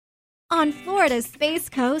On Florida's Space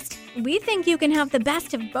Coast, we think you can have the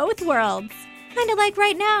best of both worlds. Kind of like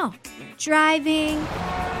right now. Driving,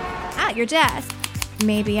 at your desk,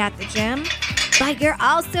 maybe at the gym, but you're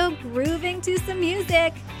also grooving to some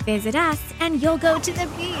music. Visit us and you'll go to the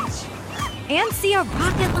beach and see a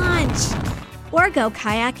rocket launch. Or go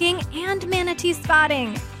kayaking and manatee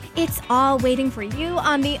spotting. It's all waiting for you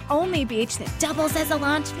on the only beach that doubles as a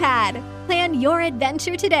launch pad. Plan your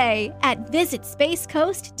adventure today at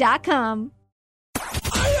visitspacecoast.com.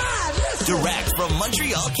 Direct from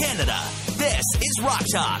Montreal, Canada, this is Rock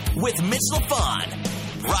Talk with Mitch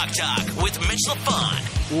LaFon. Rock Talk with Mitch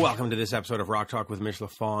LaFon. Welcome to this episode of Rock Talk with Mitch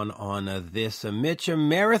LaFon on this Mitch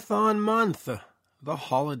Marathon Month, the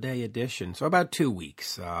holiday edition. So about 2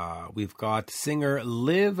 weeks, we've got singer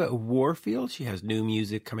Liv Warfield. She has new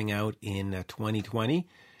music coming out in 2020.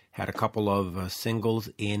 Had a couple of singles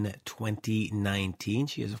in 2019.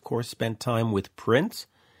 She has, of course, spent time with Prince,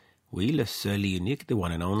 Oui, le seul et unique, the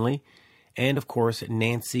one and only, and, of course,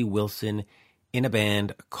 Nancy Wilson in a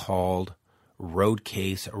band called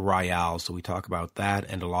Roadcase Royale. So we talk about that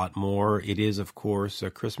and a lot more. It is, of course, a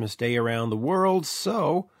Christmas Day around the world,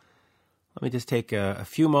 so let me just take a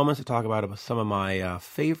few moments to talk about some of my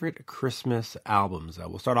favorite Christmas albums.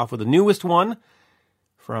 We'll start off with the newest one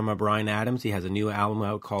from Bryan Adams. He has a new album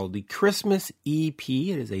out called the Christmas EP.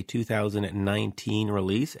 It is a 2019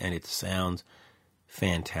 release, and it sounds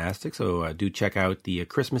fantastic. So do check out the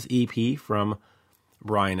Christmas EP from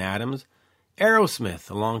Bryan Adams.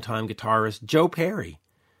 Aerosmith, a longtime guitarist, Joe Perry,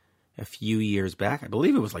 a few years back, I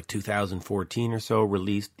believe it was like 2014 or so,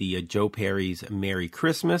 released the Joe Perry's Merry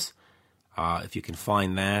Christmas. If you can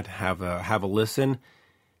find that, have a listen.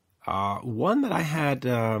 One that I had,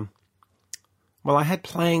 I had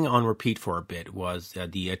playing on repeat for a bit was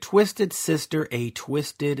the Twisted Sister, A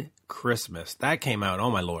Twisted Christmas. That came out, oh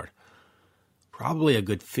my lord, probably a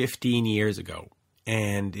good 15 years ago.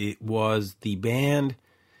 And it was the band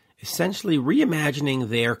essentially reimagining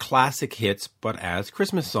their classic hits, but as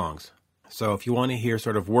Christmas songs. So if you want to hear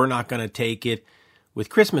sort of We're Not Gonna Take It with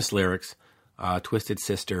Christmas lyrics, Twisted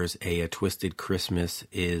Sisters, A Twisted Christmas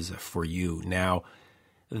is for you. Now,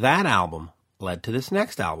 that album led to this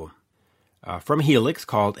next album from Helix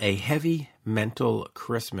called A Heavy Mental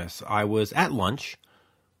Christmas. I was at lunch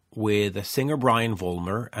with singer Brian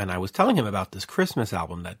Vollmer, and I was telling him about this Christmas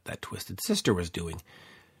album that Twisted Sister was doing.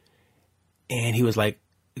 And he was like,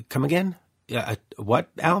 come again? What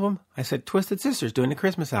album? I said, Twisted Sister's doing a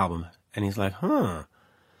Christmas album. And he's like, huh.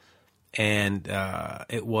 And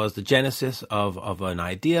it was the genesis of an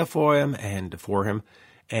idea for him,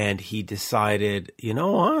 and he decided, you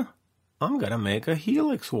know what, I'm gonna make a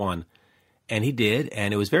Helix one, and he did,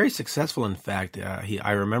 and it was very successful. In fact,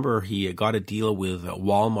 I remember he got a deal with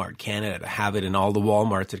Walmart Canada to have it in all the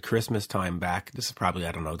Walmarts at Christmas time back. This is probably,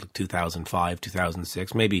 I don't know, 2005,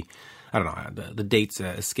 2006, maybe, I don't know, the dates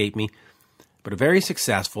escape me, but very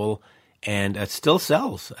successful, and it still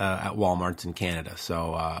sells at Walmarts in Canada.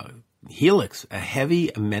 So Helix, A Heavy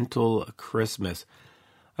Mental Christmas.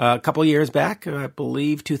 A couple years back, I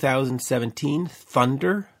believe 2017,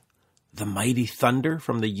 Thunder, The Mighty Thunder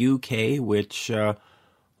from the UK, which a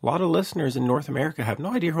lot of listeners in North America have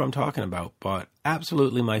no idea who I'm talking about, but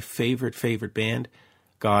absolutely my favorite band.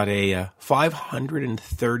 Got a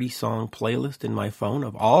 530 song playlist in my phone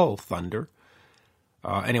of all Thunder.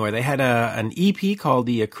 Anyway, they had an EP called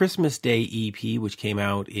the Christmas Day EP, which came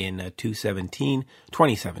out in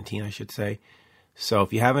 2017, I should say. So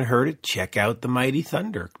if you haven't heard it, check out The Mighty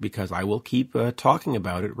Thunder, because I will keep talking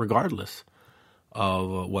about it regardless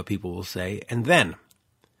of what people will say. And then,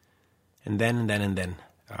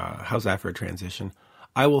 how's that for a transition?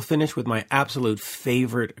 I will finish with my absolute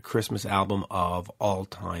favorite Christmas album of all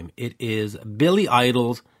time. It is Billy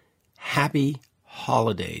Idol's Happy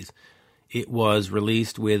Holidays. It was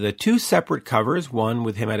released with two separate covers, one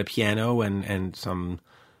with him at a piano and some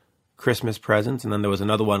Christmas presents, and then there was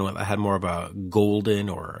another one that had more of a golden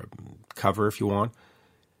or cover, if you want.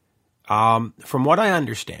 From what I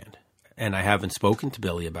understand, and I haven't spoken to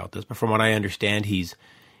Billy about this, but from what I understand, he's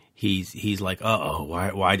like,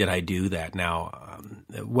 why did I do that? Now,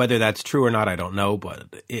 whether that's true or not, I don't know,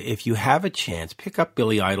 but if you have a chance, pick up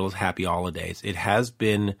Billy Idol's Happy Holidays. It has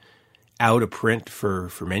been out of print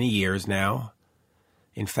for many years now.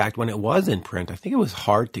 In fact, when it was in print, I think it was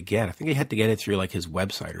hard to get. I think you had to get it through like his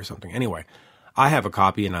website or something. Anyway, I have a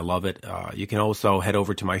copy and I love it. You can also head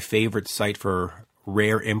over to my favorite site for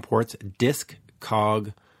rare imports,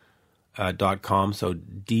 Discogs.com. So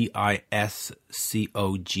Discogs,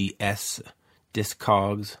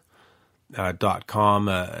 Discogs. .com.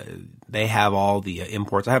 They have all the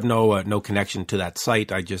imports. I have no connection to that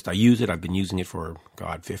site. I use it. I've been using it for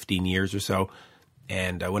 15 years or so.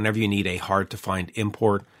 And whenever you need a hard to find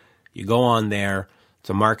import, you go on there. It's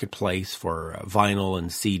a marketplace for vinyl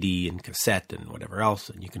and CD and cassette and whatever else,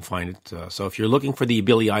 and you can find it. So if you're looking for the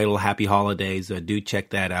Billy Idol Happy Holidays, do check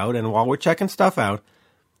that out. And while we're checking stuff out,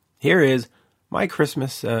 here is my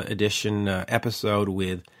Christmas edition episode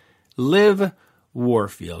with Liv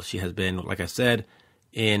Warfield. She has been, like I said,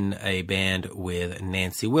 in a band with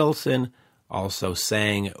Nancy Wilson, also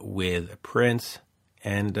sang with Prince,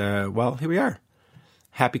 and here we are.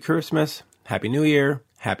 Happy Christmas, Happy New Year,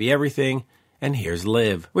 Happy everything, and here's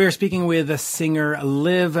Liv. We are speaking with the singer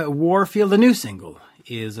Liv Warfield. The new single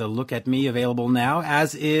is Look at Me, available now,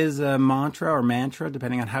 as is Mantra,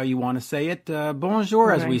 depending on how you want to say it. Bonjour,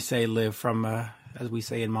 right. As we say, Liv, as we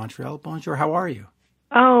say in Montreal. Bonjour, how are you?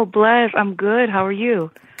 Oh, bless. I'm good. How are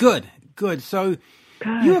you? Good. So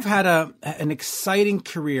you have had an exciting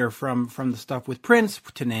career from the stuff with Prince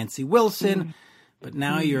to Nancy Wilson, but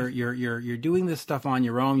now you're doing this stuff on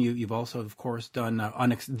your own. You've also, of course, done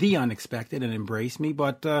The Unexpected and Embrace Me.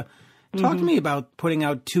 But talk to me about putting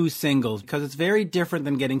out 2 singles, because it's very different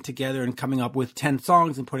than getting together and coming up with 10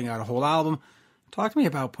 songs and putting out a whole album. Talk to me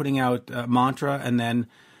about putting out Mantra and then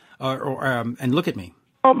and Look at Me.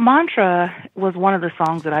 Well, Mantra was one of the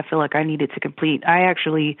songs that I feel like I needed to complete.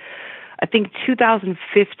 I think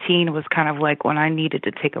 2015 was kind of like when I needed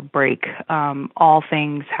to take a break. All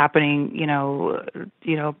things happening,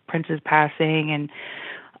 Prince's passing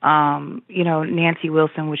and, Nancy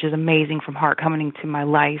Wilson, which is amazing, from Heart coming into my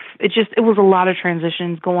life. It was a lot of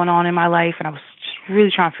transitions going on in my life, and I was just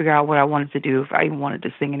really trying to figure out what I wanted to do, if I even wanted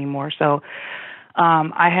to sing anymore. So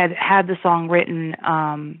I had the song written,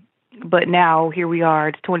 but now here we are,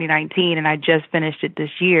 it's 2019, and I just finished it this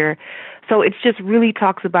year. So it just really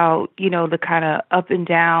talks about, the kind of up and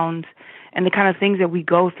downs and the kind of things that we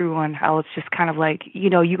go through, and how it's just kind of like, you're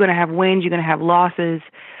going to have wins, you're going to have losses,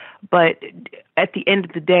 but at the end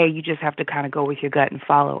of the day, you just have to kind of go with your gut and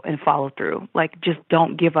follow through. Like, just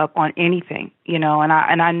don't give up on anything, and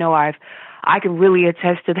I know I can really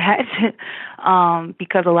attest to that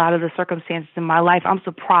because a lot of the circumstances in my life, I'm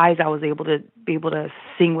surprised I was able to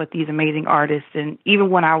sing with these amazing artists. And even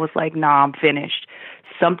when I was like, nah, I'm finished,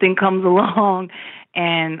 something comes along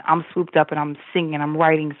and I'm swooped up and I'm singing, I'm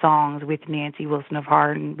writing songs with Nancy Wilson of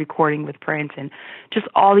Heart and recording with Prince and just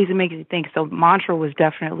all these amazing things. So Mantra was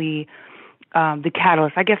definitely the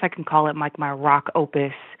catalyst. I guess I can call it like my rock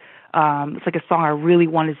opus. It's like a song I really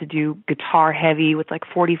wanted to do, guitar heavy with like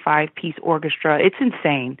 45-piece orchestra. It's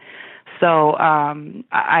insane. So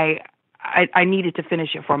I needed to finish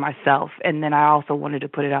it for myself, and then I also wanted to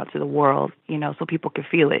put it out to the world, so people could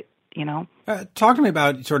feel it. Talk to me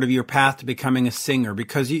about sort of your path to becoming a singer,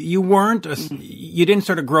 because you weren't, you didn't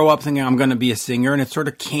sort of grow up thinking I'm going to be a singer, and it sort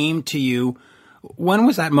of came to you. When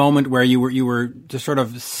was that moment where you were just sort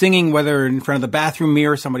of singing, whether in front of the bathroom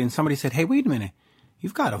mirror, and somebody said, "Hey, wait a minute,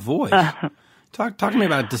 you've got a voice." Talk to me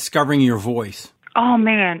about discovering your voice. Oh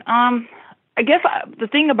man, I guess the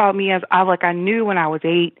thing about me is I knew when I was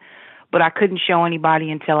 8. But I couldn't show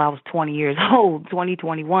anybody until I was 20 years old,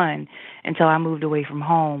 21, until I moved away from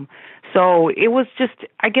home. So it was just,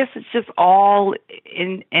 I guess it's just all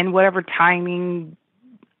in whatever timing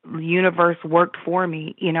the universe worked for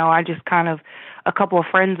me. I just kind of, a couple of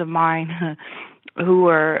friends of mine who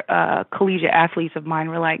were collegiate athletes of mine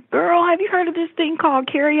were like, "Girl, have you heard of this thing called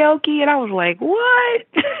karaoke?" And I was like,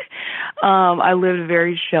 "What?" I lived a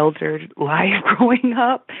very sheltered life growing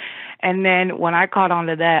up. And then when I caught on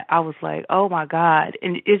to that, I was like, oh, my God.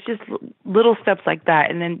 And it's just little steps like that.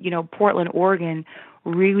 And then, Portland, Oregon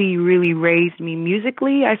really, really raised me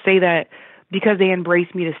musically. I say that because they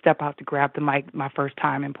embraced me to step out to grab the mic my first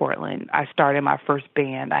time in Portland. I started my first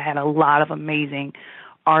band. I had a lot of amazing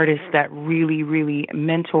artists that really, really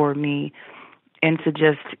mentored me into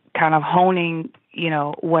just kind of honing,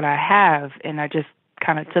 what I have. And I just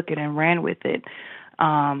kind of took it and ran with it.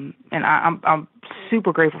 And I'm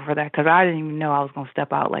super grateful for that, because I didn't even know I was going to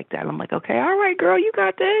step out like that. I'm like, okay, all right, girl, you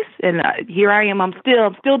got this. And here I am. I'm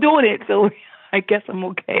still doing it. So I guess I'm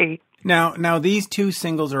okay. Now these 2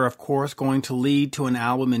 singles are, of course, going to lead to an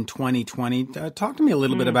album in 2020. Talk to me a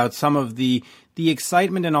little bit about some of the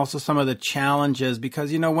excitement and also some of the challenges,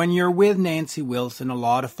 because, when you're with Nancy Wilson, a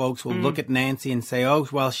lot of folks will look at Nancy and say, oh,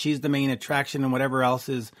 well, she's the main attraction and whatever else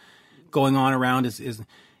is going on around is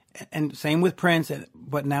and same with Prince,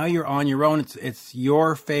 but now you're on your own. It's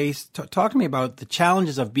your face. Talk to me about the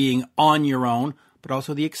challenges of being on your own, but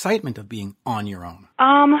also the excitement of being on your own.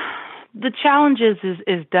 The challenges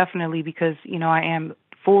is definitely because, I am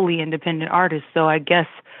fully independent artist. So I guess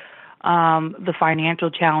the financial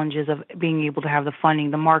challenges of being able to have the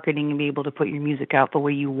funding, the marketing, and be able to put your music out the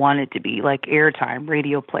way you want it to be, like airtime,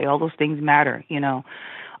 radio play, all those things matter, you know.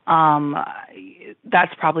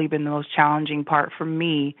 That's probably been the most challenging part for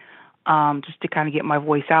me, just to kind of get my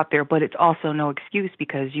voice out there. But it's also no excuse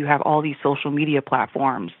because you have all these social media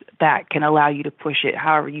platforms that can allow you to push it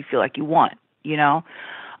however you feel like you want, you know.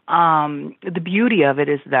 The beauty of it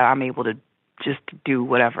is that I'm able to just do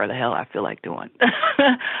whatever the hell I feel like doing.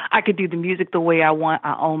 I could do the music the way I want.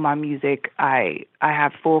 I own my music. I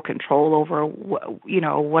have full control over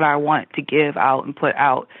what I want to give out and put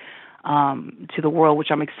out to the world, which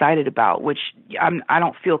I'm excited about, which I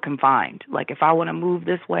don't feel confined. Like if I want to move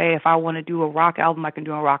this way, if I want to do a rock album, I can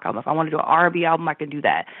do a rock album. If I want to do an R&B album, I can do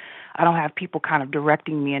that. I don't have people kind of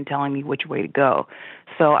directing me and telling me which way to go.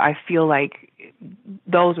 So I feel like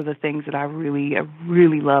those are the things that I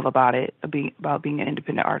really love about it, about being an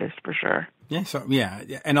independent artist, for sure. Yeah. So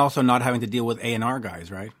and also not having to deal with A&R guys,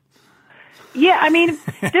 right? Yeah, I mean,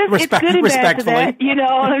 it's good and bad to that. You know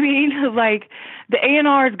what I mean? Like the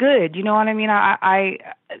A&R is good. You know what I mean?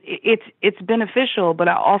 It's beneficial, but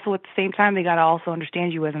also at the same time, they got to also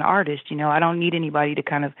understand you as an artist. You know, I don't need anybody to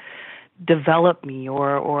kind of develop me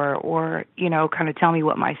or you know, kind of tell me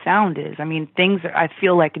what my sound is. I mean, things I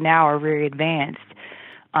feel like now are very advanced.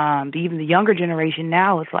 Even the younger generation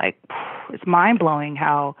now, it's like, it's mind blowing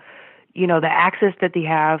how, you know, the access that they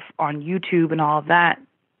have on YouTube and all of that,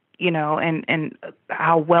 you know, and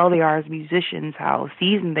how well they are as musicians, how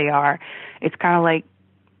seasoned they are. It's kind of like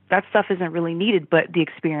that stuff isn't really needed, but the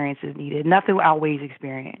experience is needed. Nothing outweighs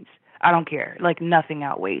experience. I don't care. Like nothing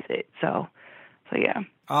outweighs it. So yeah.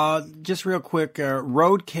 Just real quick,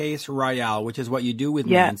 Road Case Royale, which is what you do with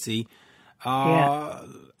Nancy.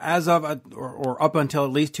 As of or up until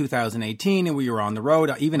at least 2018, and we were on the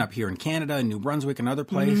road, even up here in Canada, in New Brunswick, and other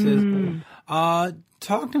places.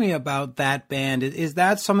 Talk to me about that band. Is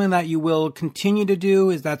that something that you will continue to do?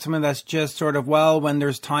 Is that something that's just sort of, well, when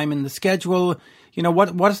there's time in the schedule? You know,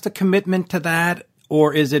 what's the commitment to that?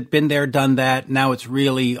 Or is it been there, done that? Now it's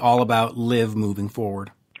really all about live moving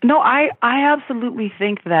forward. No, I absolutely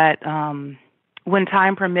think that when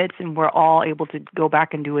time permits and we're all able to go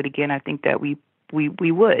back and do it again, I think that we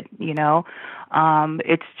would, you know.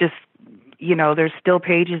 It's just, you know, there's still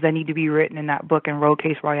pages that need to be written in that book in Road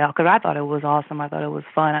Case Royale, because I thought it was awesome. I thought it was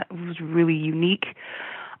fun. It was really unique.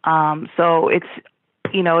 So it's,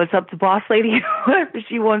 you know, it's up to Boss Lady, whatever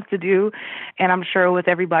she wants to do. And I'm sure with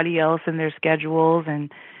everybody else and their schedules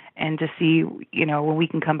and to see, you know, when we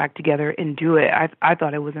can come back together and do it. I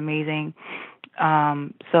thought it was amazing.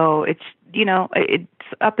 So it's, you know, it's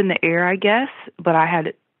up in the air, I guess, but I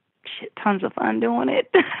had tons of fun doing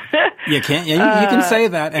it. You can say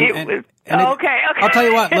that. Okay. I'll tell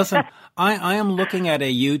you what, listen, I am looking at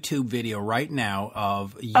a YouTube video right now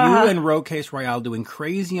of you and Road Case Royale doing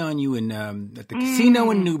Crazy on You in at the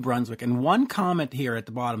casino in New Brunswick. And one comment here at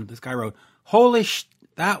the bottom, this guy wrote, holy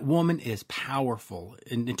that woman is powerful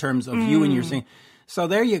in terms of you and your singing. So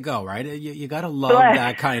there you go, right? You got to love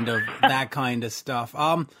that kind of stuff.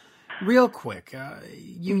 Real quick,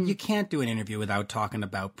 you can't do an interview without talking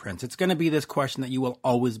about Prince. It's going to be this question that you will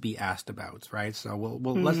always be asked about, right? So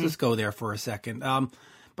we'll let's just go there for a second.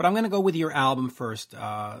 But I'm going to go with your album first,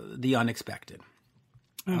 The Unexpected.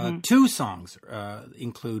 2 songs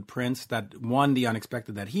include Prince, one, The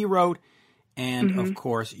Unexpected, that he wrote, and of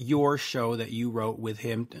course your show that you wrote with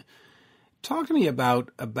him. Talk to me about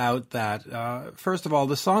that. First of all,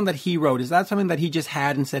 the song that he wrote, is that something that he just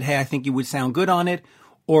had and said, hey, I think you would sound good on it?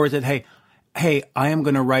 Or is it, hey, I am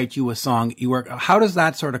going to write you a song. How does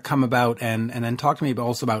that sort of come about? And then talk to me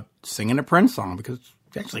also about singing a Prince song, because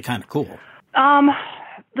it's actually kind of cool.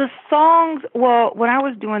 The songs, well, when I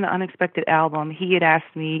was doing the Unexpected album, he had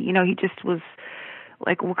asked me, you know, he just was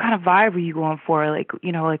like, what kind of vibe are you going for? Like,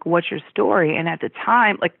 you know, like, what's your story? And at the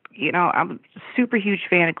time, like, you know, I'm a super huge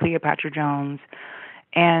fan of Cleopatra Jones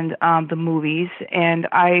and the movies. And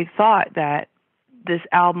I thought that this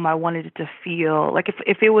album, I wanted it to feel like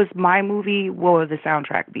if it was my movie, what would the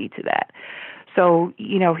soundtrack be to that? So,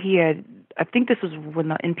 you know, I think this was when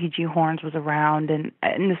the NPG horns was around, and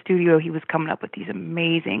in the studio, he was coming up with these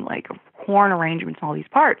amazing, like, horn arrangements and all these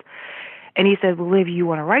parts. And he said, well, Liv, you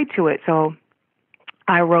want to write to it? So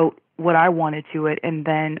I wrote what I wanted to it, and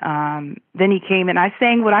then he came and I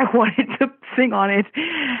sang what I wanted to sing on it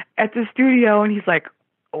at the studio, and he's like,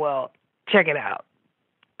 well, check it out.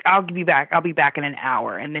 I'll be back in an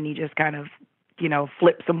hour. And then he just kind of, you know,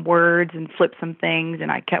 flipped some words and flipped some things,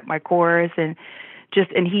 and I kept my chorus and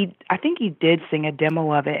I think he did sing a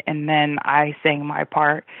demo of it, and then I sang my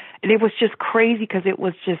part. And it was just crazy because it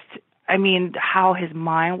was just, I mean, how his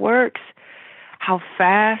mind works, how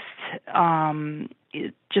fast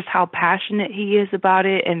just how passionate he is about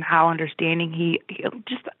it, and how understanding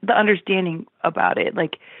just the understanding about it.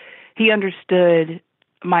 Like, he understood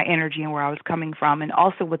my energy and where I was coming from. And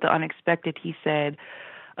also with the unexpected, he said,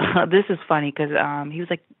 this is funny because he was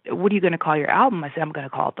like, what are you going to call your album? I said, I'm going to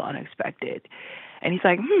call it The Unexpected. And he's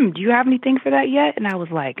like, do you have anything for that yet? And I was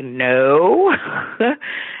like, no.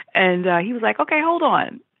 And he was like, okay, hold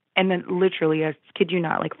on. And then literally, I kid you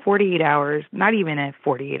not, like 48 hours, not even at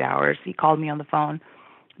 48 hours, he called me on the phone,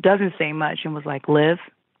 doesn't say much, and was like, Liv,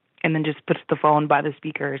 and then just puts the phone by the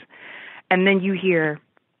speakers. And then you hear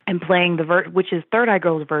him playing which is Third Eye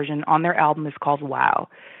Girl's version on their album is called Wow.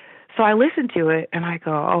 So I listen to it, and I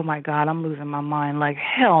go, oh, my God, I'm losing my mind. Like,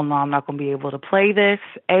 hell no, I'm not going to be able to play this.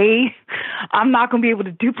 I'm not going to be able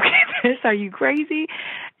to duplicate this. Are you crazy?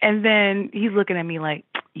 And then he's looking at me like,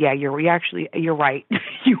 yeah, you're right.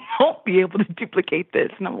 You won't be able to duplicate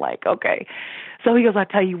this. And I'm like, okay. So he goes, I'll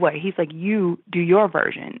tell you what. He's like, you do your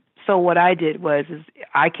version. So what I did was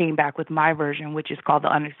I came back with my version, which is called The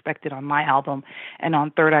Unexpected on my album. And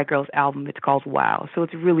on Third Eye Girl's album, it's called Wow. So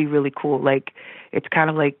it's really, really cool. Like, it's kind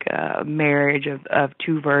of like a marriage of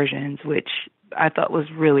two versions, which I thought was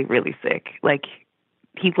really, really sick. Like,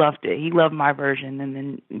 he loved it. He loved my version. And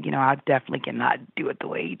then, I definitely cannot do it the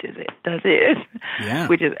way he does it, yeah.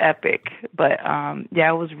 Which is epic. But,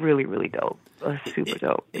 it was really, really dope. It was super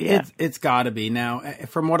dope. Yeah. It's got to be. Now,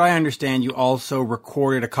 from what I understand, you also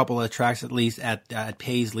recorded a couple of tracks, at least at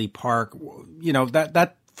Paisley Park.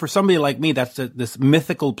 That for somebody like me, that's this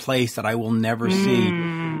mythical place that I will never see.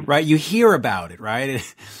 Right? You hear about it, right?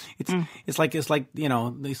 It's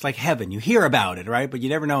like heaven. You hear about it, right? But you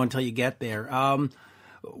never know until you get there.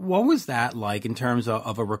 What was that like in terms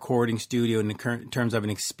of a recording studio and in terms of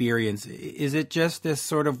an experience? Is it just this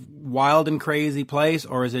sort of wild and crazy place,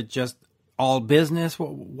 or is it just all business?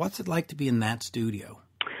 What's it like to be in that studio?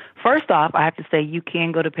 First off, I have to say you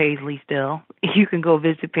can go to Paisley still. You can go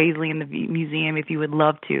visit Paisley in the museum if you would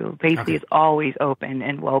love to. Paisley is always open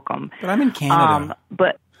and welcome. But I'm in Canada.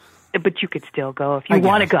 But you could still go if you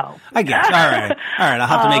want to go. I guess. All right. I'll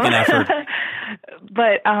have to make an effort.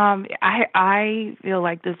 But I feel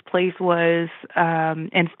like this place was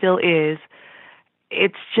and still is.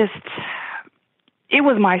 It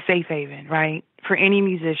was my safe haven, right? For any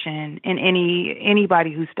musician and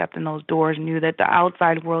anybody who stepped in those doors knew that the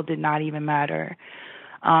outside world did not even matter.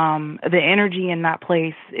 The energy in that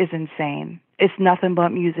place is insane. It's nothing but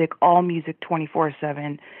music, all music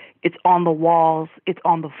 24/7. It's on the walls. It's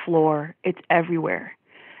on the floor. It's everywhere.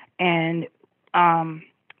 And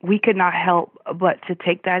we could not help but to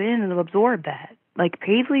take that in and absorb that. Like,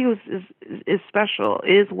 Paisley is special,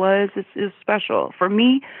 is special. For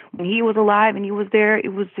me, when he was alive and he was there,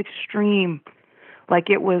 it was extreme. Like,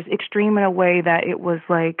 it was extreme in a way that it was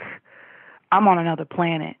like, I'm on another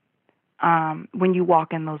planet. When you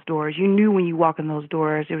walk in those doors, you knew when you walk in those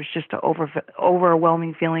doors, it was just an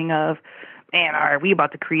overwhelming feeling of, man, are we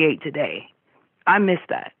about to create today? I miss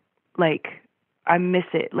that. Like, I miss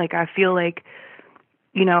it. Like, I feel like,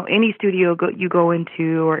 any studio you go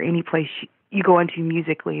into or any place you go into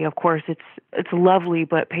musically, of course, it's lovely,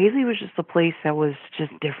 but Paisley was just a place that was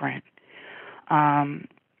just different.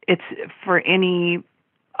 It's for any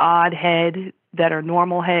odd head that are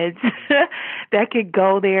normal heads that could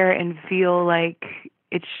go there and feel like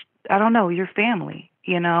it's, I don't know, your family,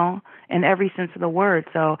 in every sense of the word.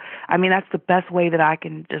 So, I mean, that's the best way that I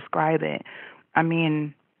can describe it. I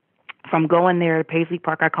mean, from going there to Paisley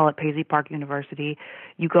Park, I call it Paisley Park University.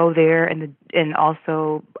 You go there and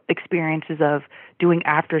also experiences of doing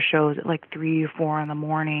after shows at like 3 or 4 in the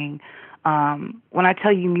morning. When I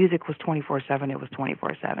tell you music was 24/7, it was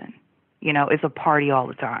 24/7. It's a party all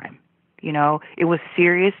the time. It was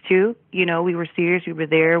serious too. We were serious. We were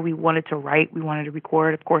there. We wanted to write. We wanted to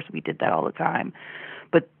record. Of course, we did that all the time.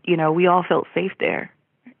 But, we all felt safe there.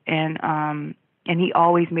 And he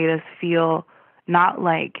always made us feel not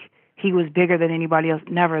like he was bigger than anybody else.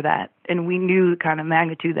 Never that. And we knew the kind of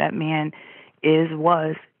magnitude that man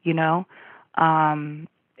was.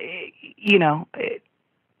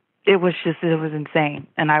 It was insane.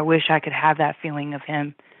 And I wish I could have that feeling of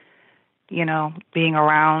him, being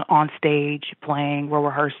around on stage, playing, we're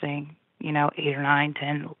rehearsing, 8 or 9,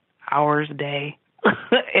 10 hours a day.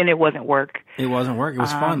 And it wasn't work. It wasn't work. It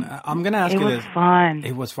was fun. I'm going to ask you this. It was fun.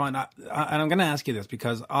 It was fun. And I'm going to ask you this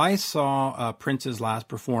because I saw Prince's last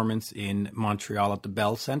performance in Montreal at the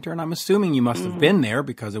Bell Centre, and I'm assuming you must have been there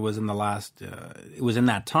because it was in it was in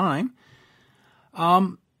that time.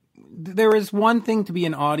 There is one thing to be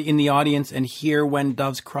in the audience and hear When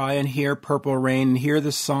Doves Cry and hear Purple Rain and hear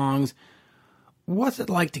the songs. What's it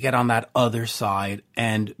like to get on that other side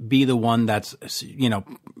and be the one that's,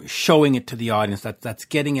 showing it to the audience, that's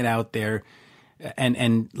getting it out there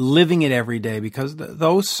and living it every day? Because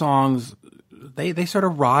those songs, they sort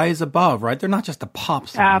of rise above, right? They're not just a pop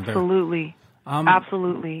song. Absolutely.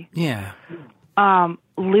 Absolutely. Yeah.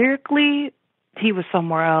 Lyrically, he was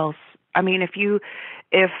somewhere else. I mean, to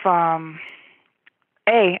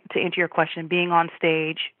answer your question, being on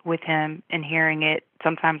stage with him and hearing it,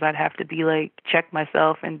 sometimes I'd have to be like, check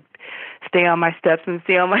myself and stay on my steps and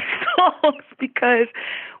stay on my songs, because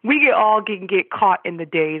we can get caught in the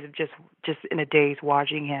days of just in a daze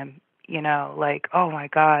watching him, like, oh my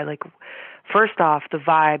God, like, first off, the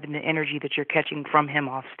vibe and the energy that you're catching from him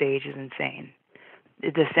off stage is insane.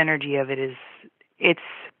 The synergy of it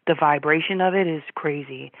the vibration of it is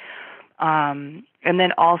crazy. And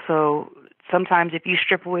then also, sometimes if you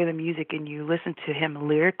strip away the music and you listen to him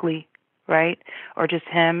lyrically, right, or just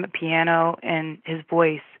him, piano, and his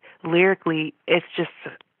voice, lyrically, it's just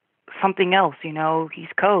something else, He's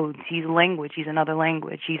codes, he's language, he's another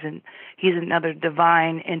language, he's another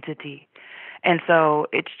divine entity. And so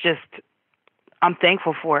it's just, I'm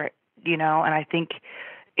thankful for it, and I think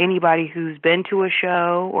anybody who's been to a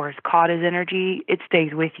show or has caught his energy, it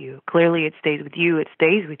stays with you. Clearly it stays with you. It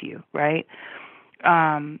stays with you, right?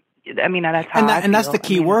 I mean, that's how I feel. And that's the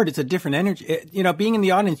key word. It's a different energy. Being in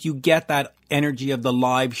the audience, you get that energy of the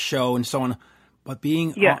live show and so on. But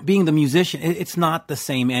being the musician, it's not the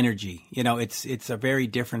same energy. It's a very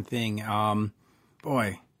different thing.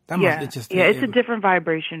 It's a different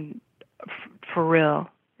vibration for real.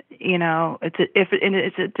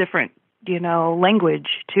 It's a different, language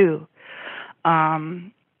too.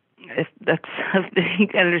 If that's, you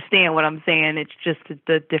can understand what I'm saying. It's just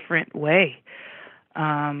a different way.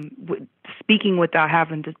 Speaking without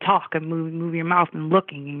having to talk and move your mouth and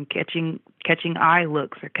looking and catching eye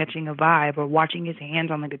looks or catching a vibe or watching his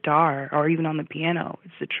hands on the guitar or even on the piano.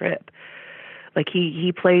 It's a trip. Like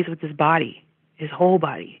he plays with his body, his whole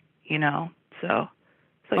body, so.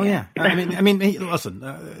 Oh yeah. I mean,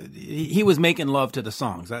 listen, he was making love to the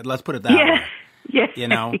songs. Let's put it that way. Yeah.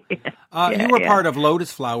 You were part of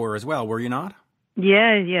Lotus Flower as well, were you not?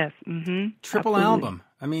 Yeah. Yes. Mm-hmm. Triple Absolutely. album.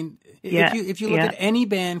 I mean, if you look at any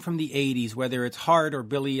band from the 80s, whether it's Heart or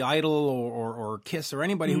Billy Idol or Kiss or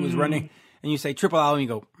anybody who was running, and you say triple album, you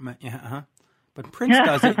go, yeah, uh-huh. But Prince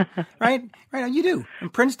does it, right? Right, you do.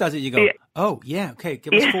 And Prince does it, you go, oh, yeah, okay,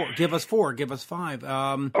 give us four, give us five.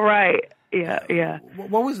 Right, yeah.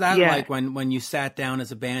 What was that like when you sat down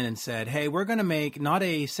as a band and said, hey, we're going to make not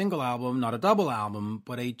a single album, not a double album,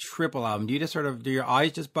 but a triple album? Do you just do your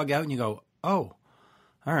eyes just bug out and you go, oh,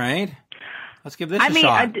 all right. Let's give this a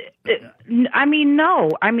shot. No.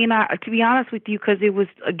 To be honest with you, because it was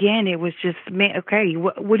just, okay,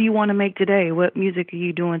 what do you want to make today? What music are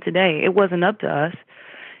you doing today? It wasn't up to us,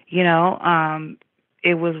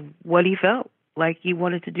 it was what he felt like he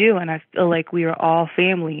wanted to do. And I feel like we were all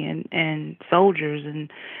family and soldiers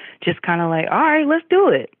and just kind of like, all right, let's do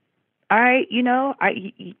it. All right, you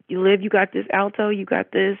Liv, you got this alto, you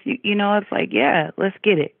got this, it's like, yeah, let's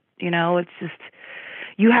get it. It's just,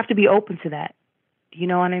 you have to be open to that. You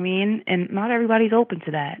know what I mean? And not everybody's open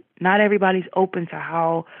to that. Not everybody's open to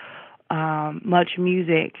how much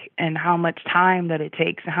music and how much time that it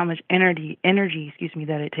takes and how much energy,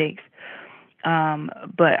 that it takes.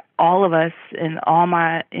 But all of us and all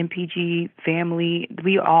my MPG family,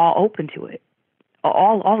 we are all open to it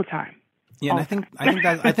all the time. Yeah, and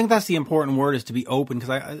I think that's the important word, is to be open,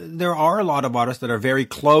 because there are a lot of artists that are very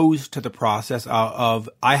close to the process of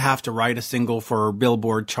I have to write a single for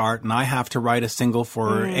Billboard chart and I have to write a single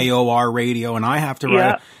for AOR radio and I have to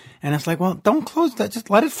write and it's like, well, don't close that, just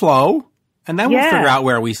let it flow and then we'll figure out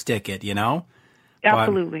where we stick it,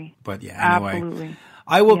 Absolutely. But anyway. Absolutely.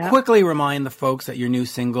 I will quickly remind the folks that your new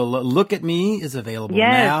single, Look at Me, is available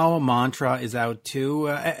now. Mantra is out too.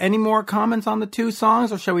 Any more comments on the two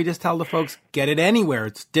songs, or shall we just tell the folks, get it anywhere?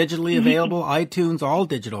 It's digitally available, iTunes, all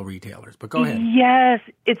digital retailers. But go ahead. Yes,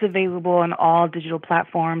 it's available on all digital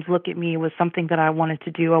platforms. Look at Me was something that I wanted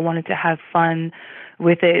to do. I wanted to have fun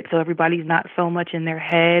with it so everybody's not so much in their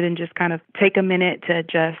head and just kind of take a minute to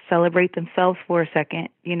just celebrate themselves for a second.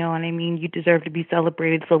 You know what I mean? You deserve to be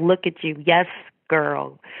celebrated, so look at you. Yes,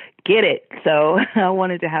 girl, get it. So I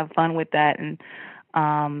wanted to have fun with that, and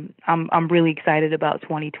I'm really excited about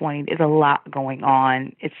 2020. There's a lot going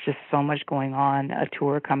on. It's just so much going on. A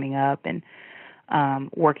tour coming up, and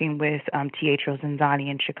working with Pietro Zanzani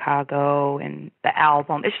in Chicago, and the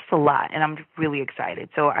album. It's just a lot, and I'm really excited.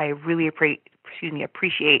 So I really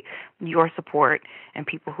appreciate your support and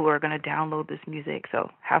people who are going to download this music.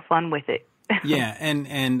 So have fun with it. Yeah,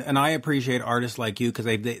 and I appreciate artists like you because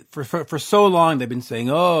they for so long they've been saying,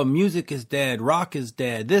 "Oh, music is dead, rock is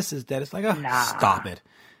dead, this is dead." It's like, stop it.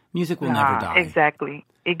 Music will never die.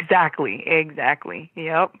 Exactly.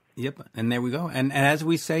 Yep. And there we go. And as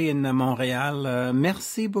we say in Montreal,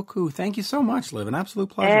 merci beaucoup. Thank you so much, Liv. An absolute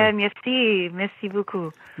pleasure. Merci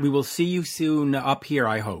beaucoup. We will see you soon up here,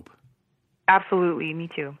 I hope. Absolutely. Me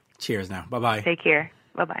too. Cheers now. Bye-bye. Take care.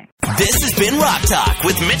 Bye-bye. This has been Rock Talk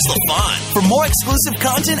with Mitch LaFon. For more exclusive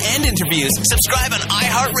content and interviews, subscribe on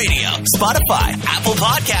iHeartRadio, Spotify, Apple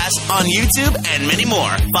Podcasts, on YouTube, and many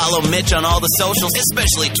more. Follow Mitch on all the socials,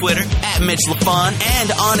 especially Twitter, @Mitch LaFon,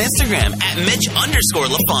 and on Instagram,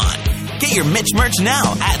 @Mitch_LaFon. Get your Mitch merch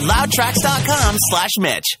now at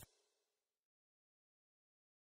loudtracks.com/Mitch.